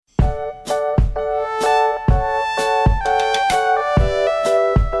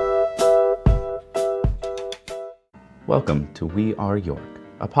Welcome to We Are York,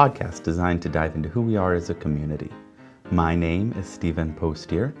 a podcast designed to dive into who we are as a community. My name is Stephen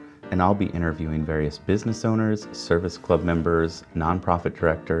Postier, and I'll be interviewing various business owners, service club members, nonprofit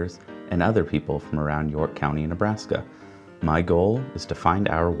directors, and other people from around York County, Nebraska. My goal is to find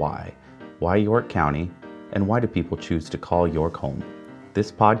our why. Why York County, and why do people choose to call York home?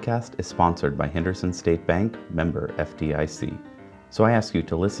 This podcast is sponsored by Henderson State Bank, member FDIC. So I ask you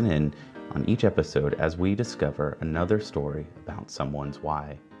to listen in on each episode as we discover another story about someone's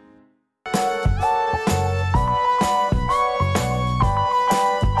why.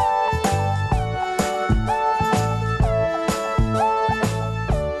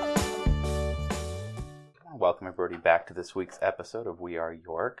 Welcome everybody back to this week's episode of We Are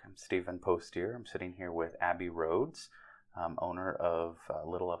York. I'm Stephen Postier. I'm sitting here with Abby Rhodes, owner of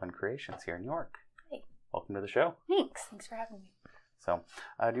Little Oven Creations here in York. Hey. Welcome to the show. Thanks for having me. So,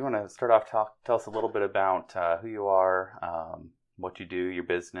 do you want to start off, tell us a little bit about who you are, what you do, your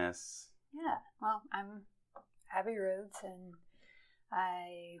business? Yeah, well, I'm Abby Rhodes, and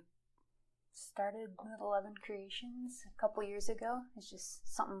I started Little Oven Creations a couple years ago. It's just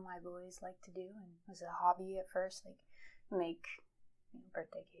something I've always liked to do, and it was a hobby at first, like make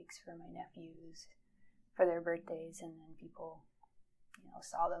birthday cakes for my nephews for their birthdays, and then people,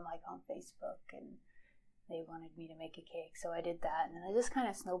 saw them like on Facebook, and they wanted me to make a cake, so I did that, and then it just kind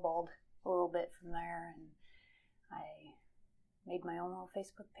of snowballed a little bit from there, and I made my own little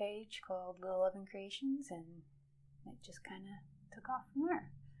Facebook page called Little Oven Creations, and it just kind of took off from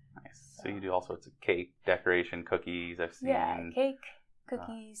there. Nice. So you do all sorts of cake, decoration, cookies, I've seen. Yeah, cake,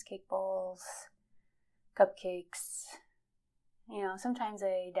 cookies, cake balls, cupcakes. Sometimes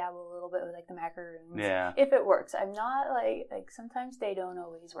I dabble a little bit with, like, the macaroons. Yeah. If it works. I'm not, like sometimes they don't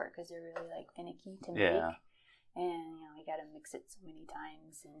always work because they're really, finicky to make. Yeah. And, you got to mix it so many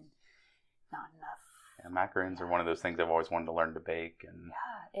times and not enough. Yeah, macaroons are one of those things I've always wanted to learn to bake,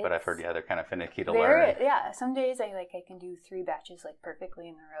 but I've heard, they're kind of finicky to learn. Yeah, some days I can do 3 batches, perfectly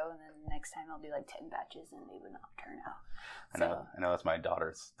in a row, and then the next time I'll do, 10 batches, and they would not turn out. I know that's my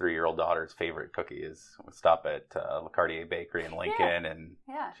 3-year-old daughter's favorite cookie is we stop at Le Cartier Bakery in Lincoln, and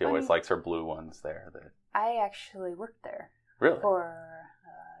she always likes her blue ones there. I actually worked there. Really? For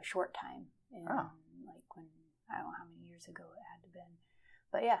a short time. When, I don't know how many years ago it had to been.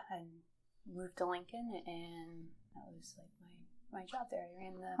 But yeah, I moved to Lincoln, and that was my job there. I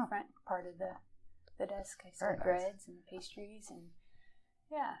ran the front part of the desk. I sold breads and pastries, and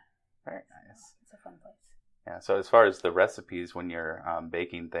yeah. Very nice. It's a fun place. Yeah, so as far as the recipes, when you're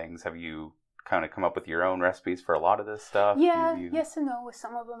baking things, have you kind of come up with your own recipes for a lot of this stuff? Yeah, yes and no. With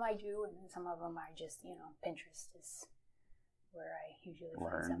some of them I do, and then some of them I just, Pinterest is where I usually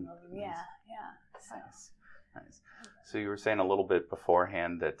find some of them. Yeah. So. Nice. So you were saying a little bit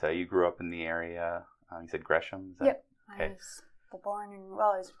beforehand that you grew up in the area. You said Gresham? Yep. Okay. I was born and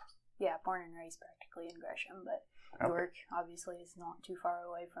raised practically in Gresham, but York obviously is not too far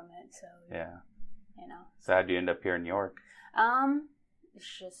away from it, so yeah. So how'd you end up here in York?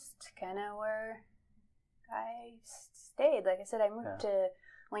 It's just kind of where I stayed. Like I said, I moved to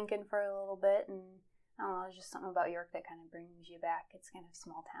Lincoln for a little bit, and I don't know, there's just something about York that kind of brings you back. It's kind of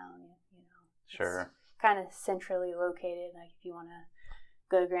small town, Sure. It's kind of centrally located. Like if you want to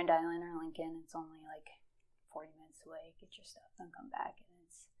go to Grand Island or Lincoln, it's only 40 minutes away. Get your stuff and come back, and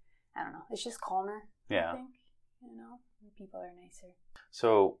I don't know, it's just calmer. Yeah. I think, people are nicer.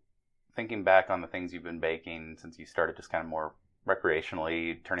 So, thinking back on the things you've been baking since you started just kind of more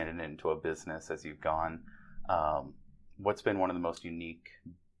recreationally, turning it into a business as you've gone, what's been one of the most unique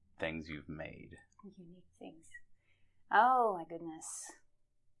things you've made? Unique things. Oh my goodness.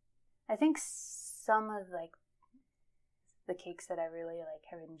 I think some of the cakes that I really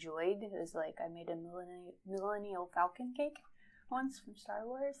have enjoyed is I made a Millennial Falcon cake once from Star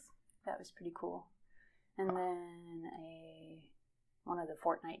Wars. That was pretty cool. And then one of the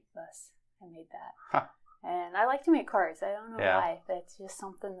Fortnite bus. I made that. Huh. And I like to make cars. I don't know why. That's just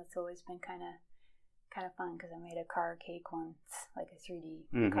something that's always been kind of fun, because I made a car cake once, like a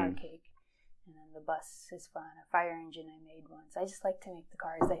 3D car cake. And then the bus is fun. A fire engine I made once. I just like to make the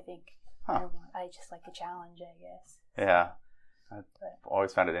cars, I think. I just like a challenge, I guess. Yeah. I've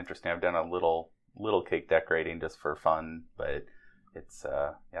always found it interesting. I've done a little cake decorating just for fun, but it's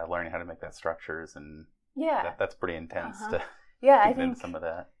learning how to make that structures, and that's pretty intense to I get think into some of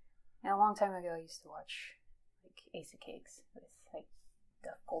that. A long time ago I used to watch Ace of Cakes with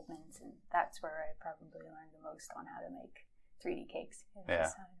Duff Goldman's, and that's where I probably learned the most on how to make 3D cakes. It was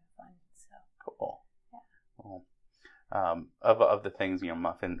just kind of fun. So cool. Yeah. Cool. Of the things,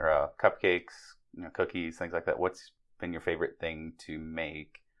 muffin or cupcakes, cookies, things like that, what's been your favorite thing to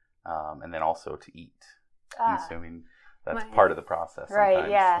make, and then also to eat? I'm assuming that's part of the process. Right,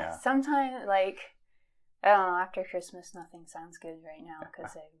 yeah. Sometimes, like, I don't know, after Christmas, nothing sounds good right now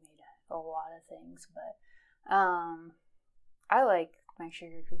because I've made a lot of things. But I like my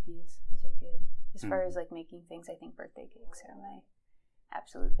sugar cookies. Those are good. As far as, like, making things, I think birthday cakes are my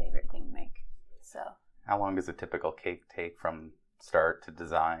absolute favorite thing to make. So. How long does a typical cake take from start to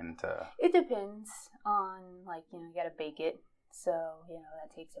design to? It depends on, like, you got to bake it. So,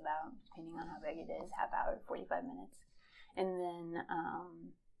 that takes about, depending on how big it is, half hour, 45 minutes. And then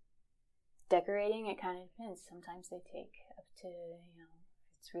decorating, it kind of depends. Sometimes they take up to,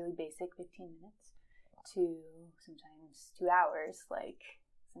 it's really basic, 15 minutes to sometimes 2 hours. Like,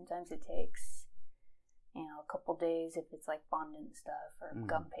 sometimes it takes, a couple days if it's like fondant stuff or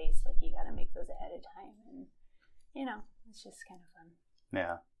gum paste. Like, you got to make those ahead of time. And, it's just kind of fun.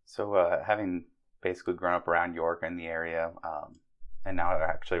 Yeah. So having basically grown up around York and the area, and now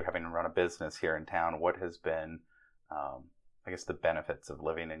actually having run a business here in town, what has been, I guess, the benefits of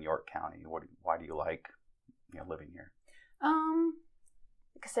living in York County? Why do you like living here?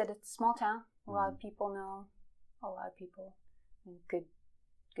 Like I said, it's a small town. A lot of people know a lot of people. And good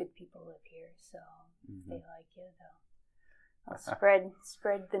people live here, so if they like you, they'll spread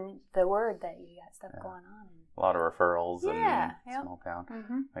the word that you got stuff going on. A lot of referrals in small town.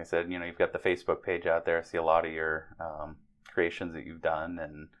 Like I said, you've got the Facebook page out there. I see a lot of your creations that you've done,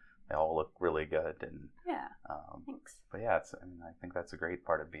 and they all look really good. And thanks. But yeah, I think that's a great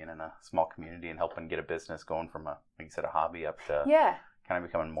part of being in a small community and helping get a business going from like you said, a hobby up to kind of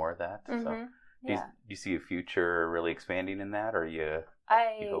becoming more of that. So do you see a future really expanding in that, or you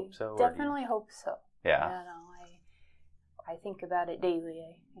hope so? Definitely hope so. Yeah. I think about it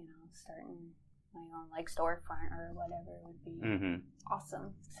daily. Starting my own like storefront or whatever would be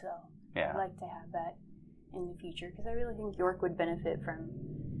awesome. So I'd like to have that in the future because I really think York would benefit from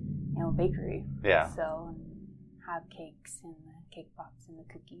bakery. Yeah. So have cakes and the cake pops and the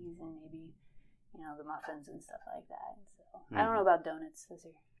cookies and maybe the muffins and stuff like that. So I don't know about donuts. Those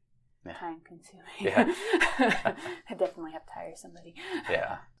are time consuming. Yeah. I definitely have to hire somebody.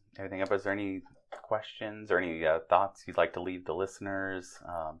 Yeah. Everything up? Is there any questions or any thoughts you'd like to leave the listeners?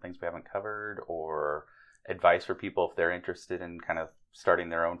 Things we haven't covered, or advice for people if they're interested in kind of starting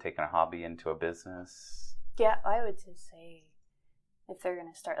their own, taking a hobby into a business? Yeah, I would just say if they're going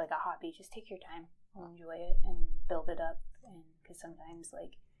to start like a hobby, just take your time and enjoy it and build it up. And because sometimes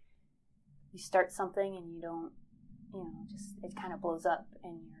like you start something and you don't, just it kind of blows up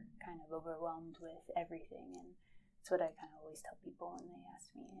and you're kind of overwhelmed with everything. And that's what I kind of always tell people when they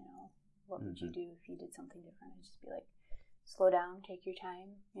ask me, what would you do if you did something different? I'd just be like, slow down, take your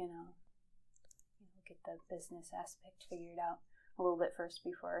time, get the business aspect figured out a little bit first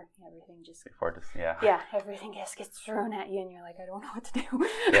before everything just... everything just gets thrown at you and you're like, I don't know what to do.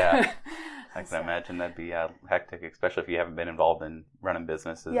 Yeah. I can imagine that'd be hectic, especially if you haven't been involved in running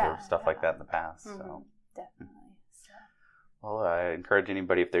businesses or stuff like that in the past. So definitely. Well, I encourage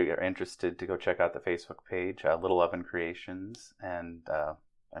anybody, if they're interested, to go check out the Facebook page, Little Oven Creations, and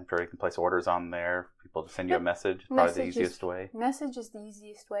I'm sure you can place orders on there. People just send you a message. Probably the easiest way. Message is the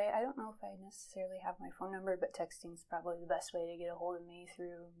easiest way. I don't know if I necessarily have my phone number, but texting is probably the best way to get a hold of me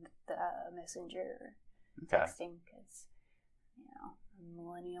through the messenger or texting, because, I'm a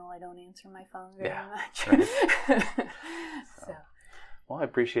millennial. I don't answer my phone very much. Right. So. Well, I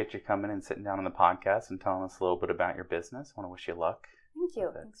appreciate you coming and sitting down on the podcast and telling us a little bit about your business. I want to wish you luck. Thank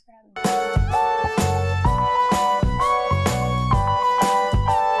you. Thanks for having me.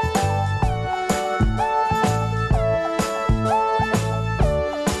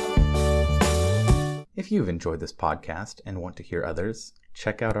 If you've enjoyed this podcast and want to hear others,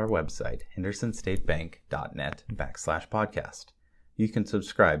 check out our website, hendersonstatebank.net/podcast. You can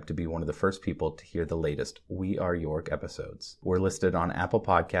subscribe to be one of the first people to hear the latest We Are York episodes. We're listed on Apple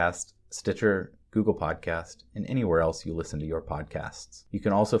Podcasts, Stitcher, Google Podcast, and anywhere else you listen to your podcasts. You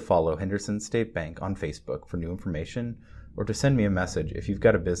can also follow Henderson State Bank on Facebook for new information, or to send me a message if you've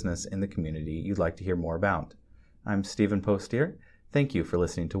got a business in the community you'd like to hear more about. I'm Stephen Postier. Thank you for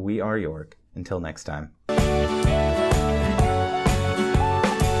listening to We Are York. Until next time.